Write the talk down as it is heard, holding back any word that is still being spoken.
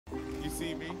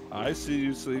see me? I see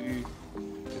you, SLEEGI.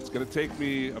 It's gonna take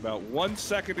me about 1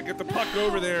 second to get the puck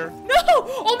over there. No!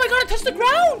 Oh my god, I touched the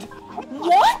ground!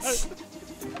 What?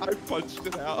 I punched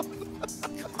it out.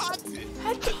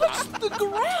 I touched the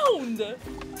ground!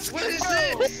 What is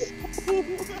this?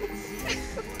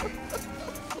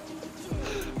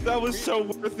 That was so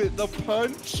worth it. The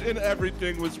punch and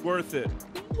everything was worth it.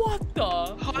 What the?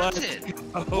 Haunted.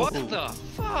 What the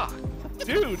fuck?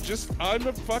 Dude, I'm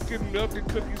a fucking Milk and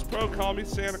Cookies pro. Call me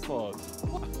Santa Claus.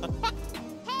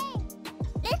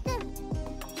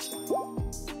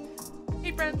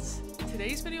 Hey friends,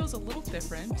 today's video is a little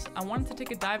different. I wanted to take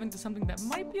a dive into something that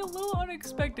might be a little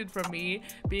unexpected from me,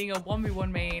 being a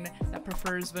 1v1 main that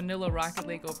prefers vanilla Rocket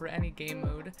League over any game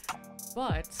mode.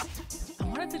 But I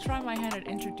wanted to try my hand at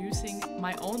introducing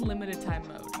my own limited time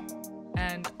mode.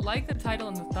 And like the title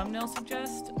and the thumbnail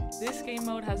suggest, this game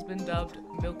mode has been dubbed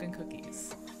Milk and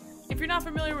Cookies. If you're not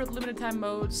familiar with limited time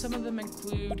modes, some of them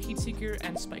include Heatseeker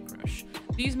and Spike Rush.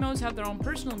 These modes have their own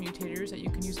personal mutators that you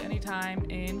can use anytime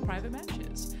in private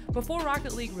matches. Before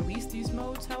Rocket League released these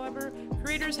modes, however,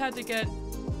 creators had to get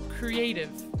creative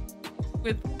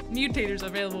with mutators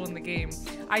available in the game.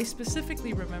 I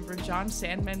specifically remember John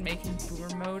Sandman making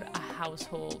Boomer mode a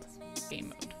household game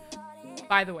mode.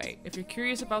 By the way, if you're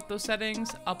curious about those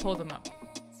settings, I'll pull them up.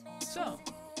 So,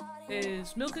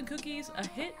 is Milk and Cookies a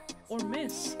hit or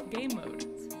miss game mode?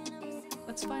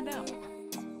 Let's find out.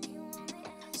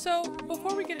 So,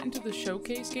 before we get into the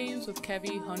showcase games with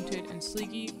KEVY, Hunted, and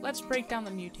SLEEGI, let's break down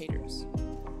the mutators.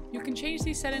 You can change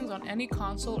these settings on any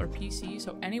console or PC,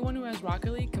 so anyone who has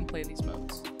Rocket League can play these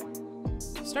modes.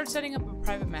 Start setting up a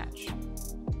private match.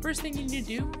 First thing you need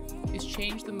to do is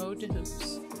change the mode to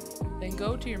Hoops. Then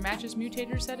go to your match's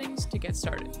mutator settings to get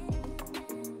started.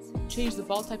 Change the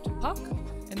ball type to Puck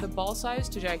and the ball size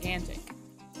to Gigantic.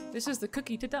 This is the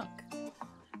cookie to dunk.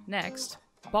 Next,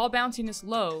 ball bounciness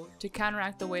low to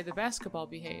counteract the way the basketball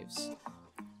behaves.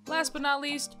 Last but not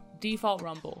least, default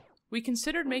rumble. We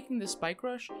considered making the Spike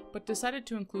Rush, but decided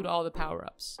to include all the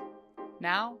power-ups.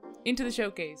 Now, into the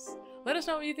showcase. Let us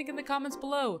know what you think in the comments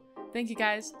below. Thank you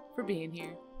guys for being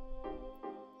here.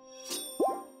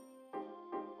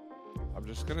 I'm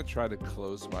just gonna try to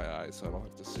close my eyes so I don't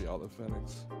have to see all the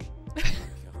Phoenix.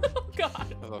 Oh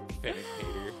god. I'm a Fennec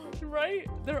hater. Right?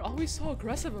 They're always so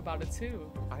aggressive about it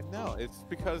too. I know. It's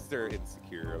because they're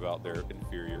insecure about their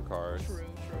inferior cars. True.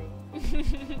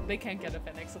 They can't get a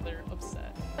Fennec, so they're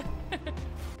upset.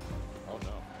 Oh no.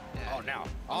 Yeah. Oh now.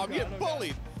 Oh, I'm God, getting oh, God.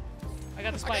 bullied. I got the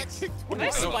I got spikes. kicked Can I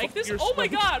twice. spike this? You're Oh my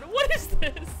so- god, what is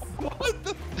this? What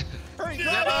the? Hurry,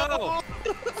 No!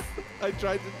 I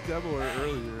tried to demo her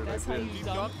earlier and That's I how did. You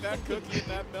Dunk. dunked that cookie in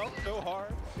that milk so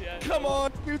hard. Yeah. Come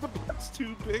on, dude, the puck's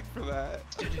too big for that.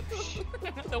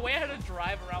 The way I had to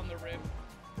drive around the rim.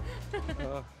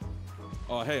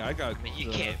 Oh, hey, I got. I mean, you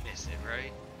can't miss it,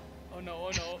 right? Oh no,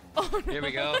 oh no. Oh no. Here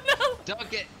we go. No.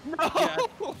 Dunk it.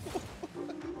 No!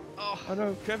 Oh, I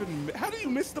know, Kevin. How do you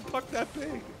miss the puck that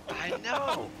big? I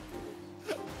know.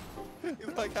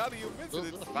 He's like, how do you miss it?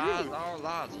 It's The five huge. are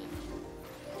logic.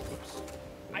 Oops.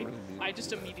 I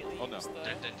just immediately Oh, no. used the...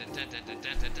 Dun, dun, dun, dun, dun, dun,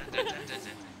 dun, dun, dun, dun,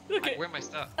 dun. Okay. Where are my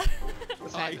stuff?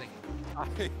 What's I happening?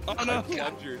 Oh, no.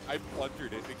 I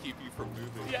plundered it to keep you from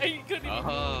moving. Yeah, you couldn't even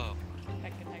Oh.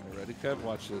 Heck. Hey, ready, Kev?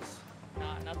 Watch this.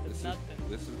 Nah, nothing, This nothing.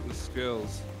 is the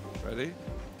skills. Ready?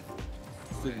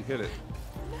 So you hit it.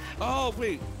 Oh,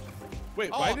 wait. Wait,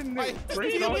 why Oh, didn't I- it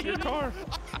break it off your car?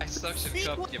 I suction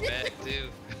cupped your back, too.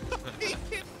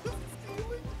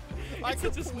 I It's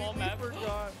such a small completely map.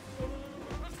 forgot.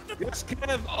 Yes,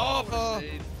 Kev. Oh, Oh,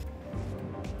 save.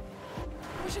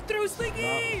 Push it through,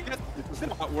 SLEEGI! it's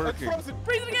not That's working. frozen.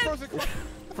 Freeze it again! Frozen.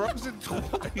 Frozen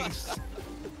twice.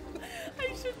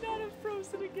 I should not have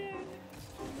frozen again.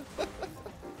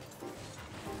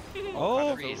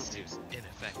 Oh, Freeze is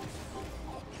ineffective.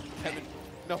 Kevin,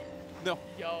 no, no,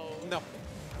 Yo. no.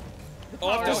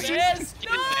 oh, Yes!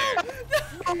 Get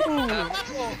in there.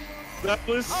 that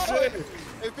was sick.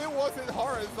 If it wasn't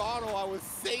horizontal, I was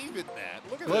saving that.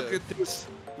 Look at Look this. at this.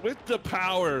 With the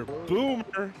power.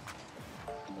 Boomer.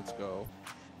 Let's go.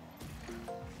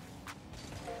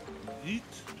 Yeet.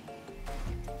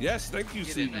 Yes, thank you,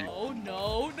 Get in CB. there. Oh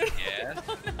no, no, Yeah.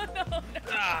 no.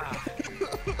 Ah.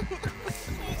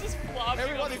 I'm just flopping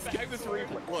Everybody on the skip this backboard.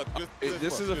 replay. Look, just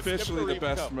This is look. Just skip officially the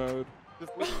best replay. mode.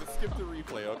 Just skip the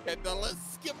replay, okay? Now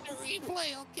let's skip the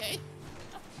replay, okay?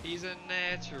 He's a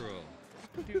natural.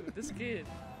 Dude, this kid.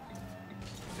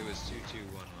 It was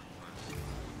 2-2-1-1-1.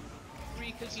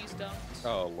 3 cookies dunked.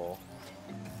 Oh, lol.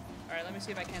 Alright, let me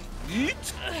see if I can.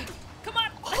 Yeet. Come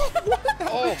on!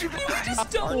 Oh,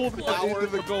 Just Pull don't that float.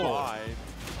 into the goal. Fine.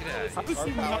 get out of How here. does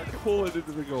he not pull it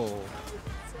into the goal?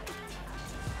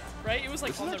 Right? It was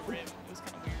like Isn't on the that rim. It was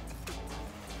kind of weird.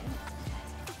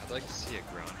 I'd like to see a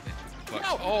ground pitch with the puck.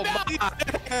 No, Oh no. my! I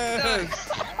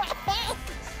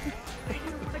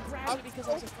didn't want to grab it because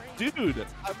I was afraid. Dude,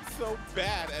 I'm so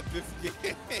bad at this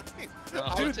game. No, I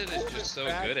Houghton pulled is just it so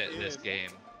back good at this in. game.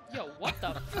 Yo, what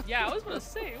the? Yeah, I was gonna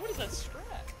say, what is that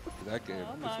strat? that game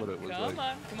Come is on, what it was come like.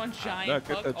 on, come on, giant No, get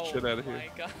puck. that Oh shit outta here. my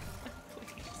god.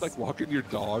 It's like walking your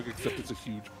dog, except it's a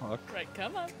huge puck. Right,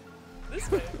 come on.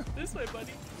 This way,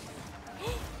 buddy.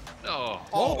 No.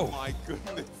 Oh Whoa. my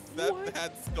goodness. That What?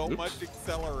 had so Oops. much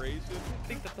acceleration. I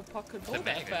think that the puck could go The that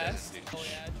magnet fast. doesn't do Oh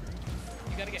yeah, true.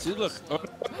 You gotta get See, real look. slow.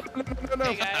 No.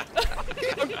 Hey guys.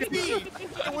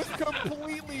 It was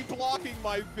completely blocking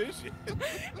my vision.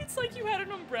 It's like you had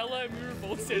an umbrella and we were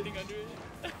both standing under it.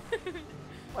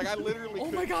 Like I literally. Oh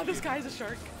my couldn't god, this see. guy's a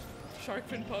shark. Shark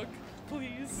fin puck.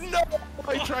 Please. No!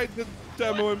 I tried to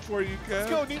demo him for you, Kev. Let's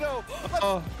go, Nino.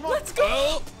 Oh, Let's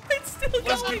go! It's still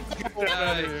let's going! get that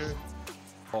out of here.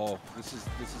 Oh, this is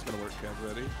gonna work, Kev.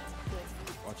 Ready?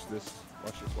 Watch this.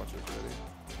 Watch this. Ready?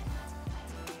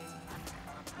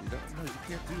 You don't, no, you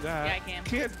can't do that. Yeah, I can.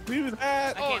 Can't do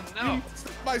that. I Oh can't. no! It's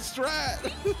my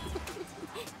strat.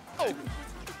 Oh,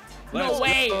 No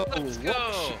way. Let's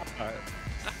go!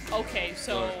 Okay,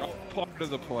 so Part of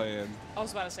the plan. I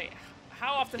was about to say,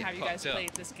 how often Get have you guys fucked up.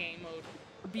 played this game mode?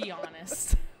 Be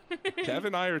honest. Kev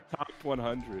and I are top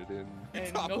 100 in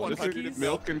And top milk and 100 cookies?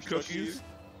 milk and cookies.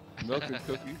 Milk and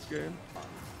cookies game.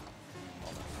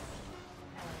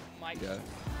 My Yeah.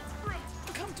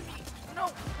 come to me.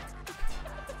 No.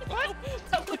 What?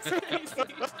 That looks crazy.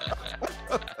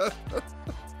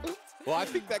 well, I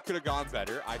think that could have gone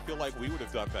better. I feel like we would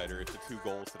have done better if the 2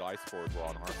 goals that I scored were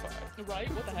on our side. Right?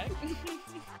 What the heck? We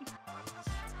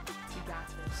got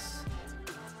this.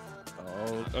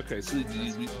 Oh, okay. So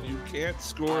you can't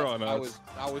score on I us.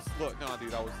 was look, no,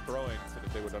 dude, I was throwing so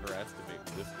that they would underestimate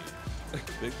this game.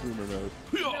 Big boomer mode.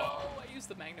 No, I used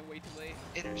the magnet way too late.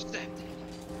 Intercepted.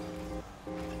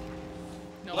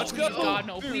 No, Let's please go. God,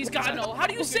 no. Dude, Please God, no. How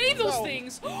do you save those No.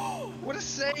 things? What a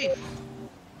save!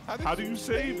 How do you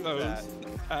save those? that?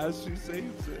 As she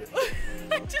saves it.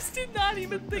 I just did not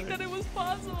even think that it was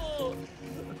possible.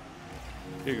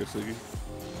 Here you go, Siggy.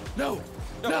 No!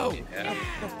 No! Yeah.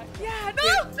 Yeah,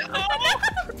 no!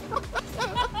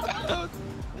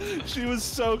 She was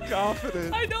so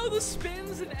confident. I know the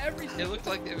spins and everything. It looked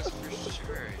like it was for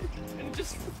sure. And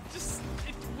just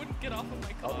it wouldn't get off of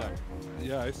my car. Okay.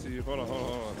 Yeah, I see you. Hold on.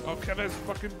 Oh, Kevin's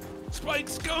fucking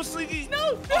spikes. Go, Siggy!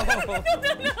 No! No!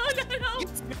 No!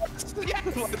 Let's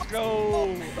go!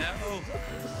 No.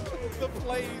 The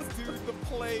plays, dude, the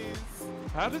plays.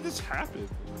 How did this happen?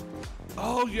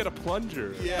 Oh, you had a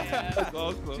plunger. Yeah. That's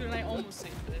awesome. Dude, and I almost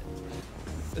saved it.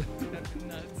 That'd be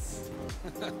nuts.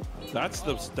 That's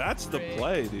the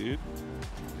play, dude.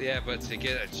 Yeah, but to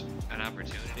get an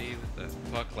opportunity with the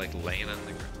puck like laying on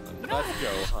the ground. Let's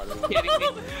go, honey. Kidding me?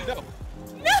 No.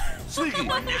 No! Siggy!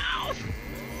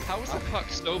 How is the puck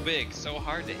so big, so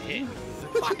hard to hit?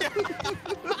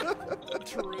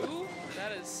 True?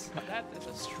 That is a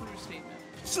true statement.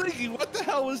 Siggy, what the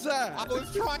hell was that? I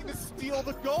was trying to steal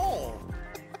the goal.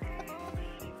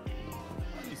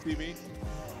 You see me?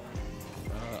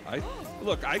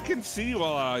 Look, I can see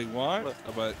while I want,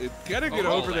 but getting it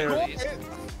Oh, over there please.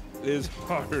 is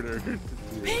harder. to do.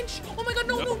 Pinch! Oh my god,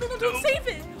 no, don't save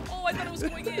it! Oh, I thought it was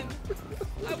going in.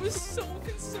 I was so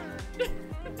concerned.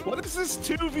 What is this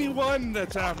 2v1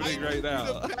 that's happening right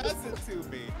now? You to pass it to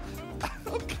me.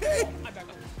 Okay. I back up.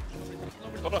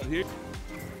 Hold on, here.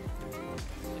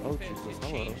 Oh, It Jesus,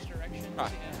 hello. changed direction.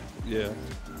 Ah. Yeah.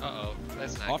 Uh-oh,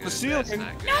 that's not Off good. the ceiling. That's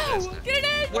not good. That's No! not... Get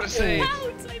it! What a save.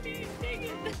 Out! I mean, dang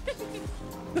it.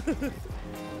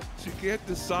 She can't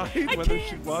decide I whether she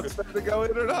can't. wants that to go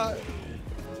in or not.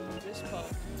 This puck.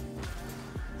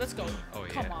 Let's go. Oh,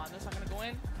 yeah. Come on, that's not gonna go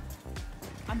in.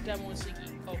 I'm demoing Slinky.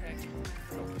 Okay.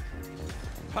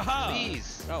 Haha!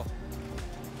 Please. No.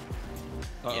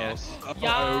 Uh-oh. Yes. Uh-oh,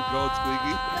 Yes!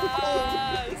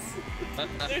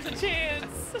 There's a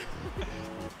chance.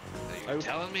 You're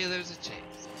telling me there's a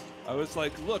chance. I was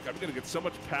like, look, I'm gonna get so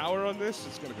much power on this,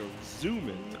 it's gonna go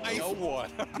zooming. Nice one.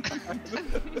 Look,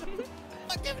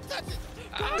 give it, touch it.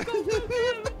 Go.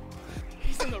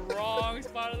 He's in the wrong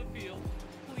spot of the field.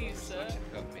 Please, sir.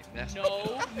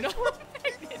 No. I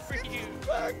did for you.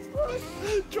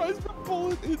 Tries to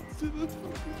pull it into the.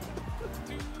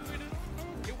 Dude.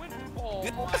 It went. Oh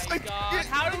Yes, my I god. did.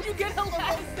 How did you get a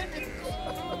last second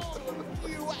goal?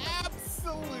 You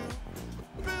absolute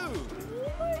boo.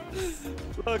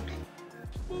 Look.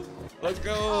 Let's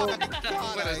go. God,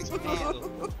 What a I steal.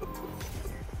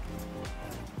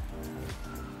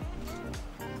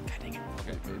 God dang it.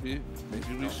 Okay, maybe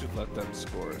Maybe we should let them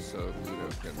score so Nino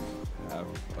can have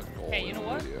a goal. Hey, you know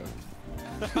what? Video.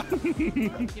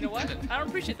 You know what? I don't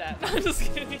appreciate that. I'm just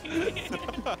kidding.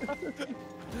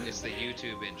 It's the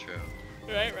YouTube intro.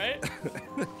 Right, right?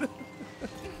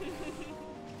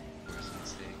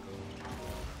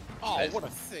 Oh, what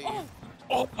a save.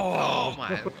 Oh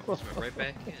my, almost went right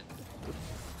back in.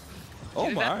 Oh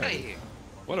Get out of my. here.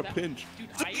 What a pinch. Dude,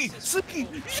 Slinky, ice is Slinky,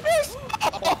 so- yes!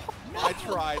 I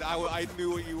tried. I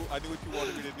knew what you wanted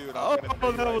me to do, and I Oh, was gonna do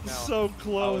it that right was now. so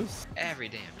close. Every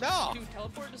damn. No. Dude,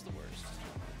 teleport is the worst.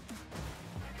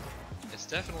 It's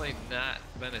definitely not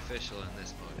beneficial in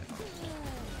this mode.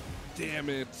 Damn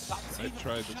it. I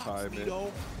tried to time it.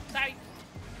 Die.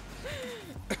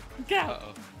 Get out.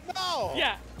 Uh-oh. No.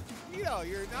 Yeah. Nino,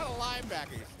 you're not a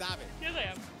linebacker. Stop it. Yes, I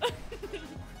am.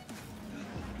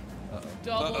 Uh-oh.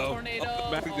 Double Uh-oh. tornado.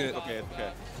 Oh, magnet. God, Okay, it's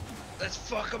okay. Let's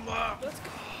fuck them up. Let's go.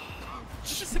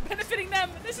 This is benefiting them.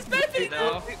 This is benefiting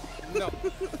them. No. No.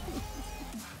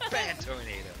 Bad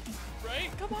tornado. Right?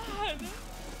 Come on.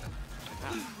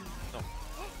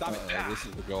 Stop it. This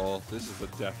is the goal. This is a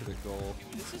definite goal.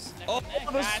 Dude, this is neck Oh, and neck.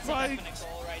 the That's a spikes. definite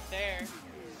goal right there.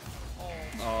 Oh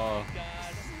my Oh.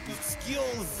 god. The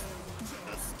skills.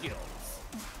 The skills.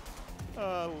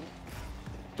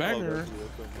 Banger.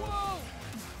 Whoa.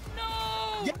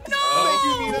 No. Yes. No. Thank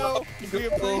you, Nino. We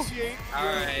appreciate All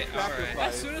your right, all right. sacrifice.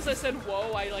 As soon as I said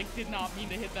whoa, I like did not mean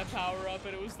to hit that power up,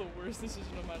 and it was the worst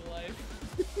decision of my life.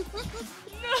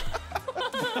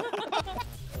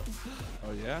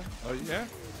 Oh yeah? Oh yeah?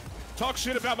 Talk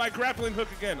shit about my grappling hook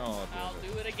again. Oh, I'll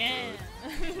do it again.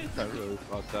 I really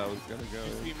thought that was gonna go.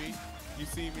 You see me? You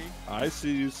see me? I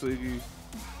see you, SLEEGI.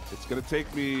 It's gonna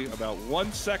take me about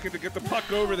 1 second to get the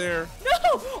puck over there. No!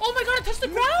 Oh my god, it touched the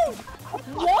ground!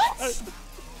 What?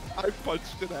 I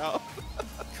punched it out.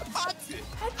 Cut it.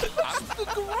 I touched the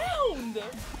ground!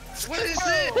 What is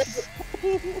this?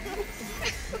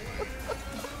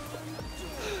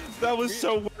 That was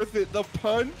so worth it. The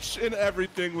punch and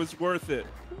everything was worth it.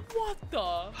 What the?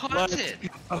 Haunted.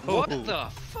 Let's What go. the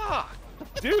fuck?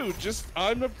 Dude,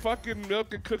 I'm a fucking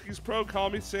milk and cookies pro. Call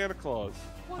me Santa Claus.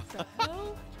 What the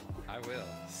hell? I will.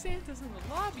 Santa's in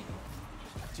the lobby.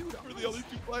 Dude, We're the only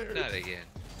two players. Not again.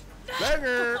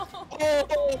 Banger!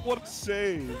 Oh, what a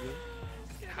save!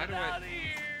 How do Get out I? of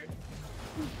here!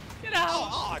 Get out!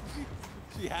 Oh,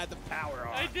 she had the power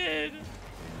on. I did.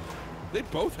 They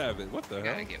both have it. What the I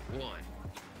gotta hell? get one.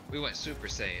 We went Super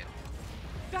Saiyan.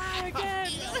 Die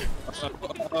again!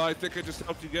 Oh, I think I just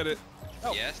helped you get it.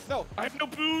 No, Yes. No. I have no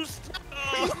boost.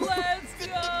 Let's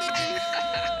go!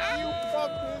 You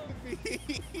bumped into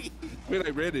me. Wait, I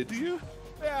ran into you?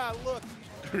 Yeah, look.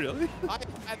 Really? I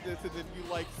had this, and then you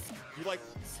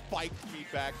spiked me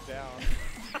back down.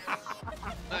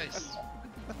 Nice.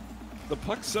 The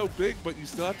puck's so big, but you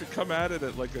still have to come at it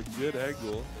at like a good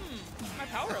angle. My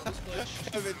power up is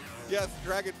glitched. Kevin, yes,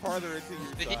 drag it farther into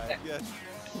your side. Yes.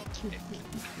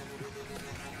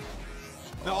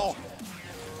 No.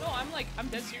 No, I'm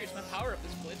dead serious. My power up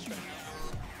is glitched right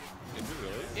now. Is it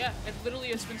really? Yeah, it literally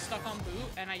has been stuck on boot,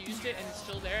 and I used it, and it's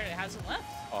still there, and it hasn't left.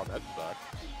 Oh, that sucks.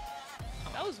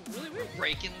 That was really weird.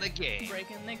 Breaking the game.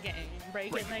 Breaking the game.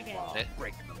 Breaking the game.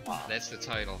 That's the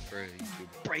title for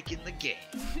YouTube. Breaking the game.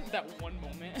 That one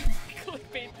moment.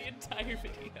 Clickbait the entire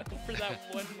video for that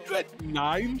one You moment. had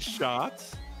 9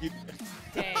 shots?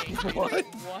 Dang. What?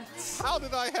 What? How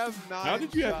did I have 9 How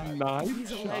did you have shots? 9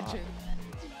 He's a shots? legend.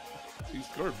 He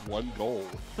scored 1 goal.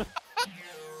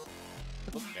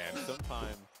 Look, man,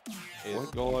 sometimes 1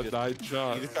 goal and 9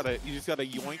 shots. you just gotta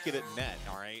yoink it at net,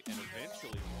 all right? And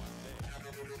eventually one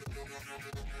day.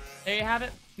 There you have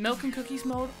it. Milk and cookies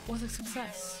mode was a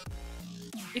success.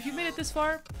 If you made it this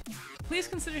far, please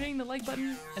consider hitting the like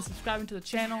button and subscribing to the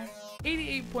channel.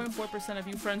 88.4% of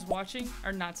you friends watching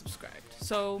are not subscribed,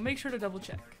 so make sure to double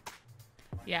check.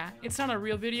 Yeah, it's not a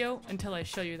real video until I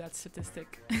show you that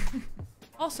statistic.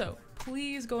 Also,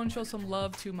 please go and show some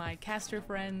love to my caster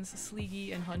friends,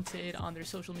 SLEEGI and Hunted, on their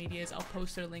social medias. I'll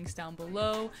post their links down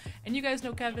below. And you guys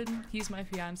know Kevin, he's my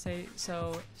fiance,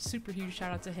 so super huge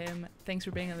shout out to him. Thanks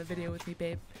for being on the video with me,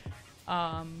 babe.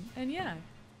 And yeah,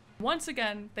 once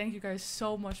again, thank you guys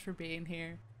so much for being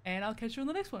here, and I'll catch you in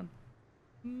the next one.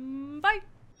 Bye!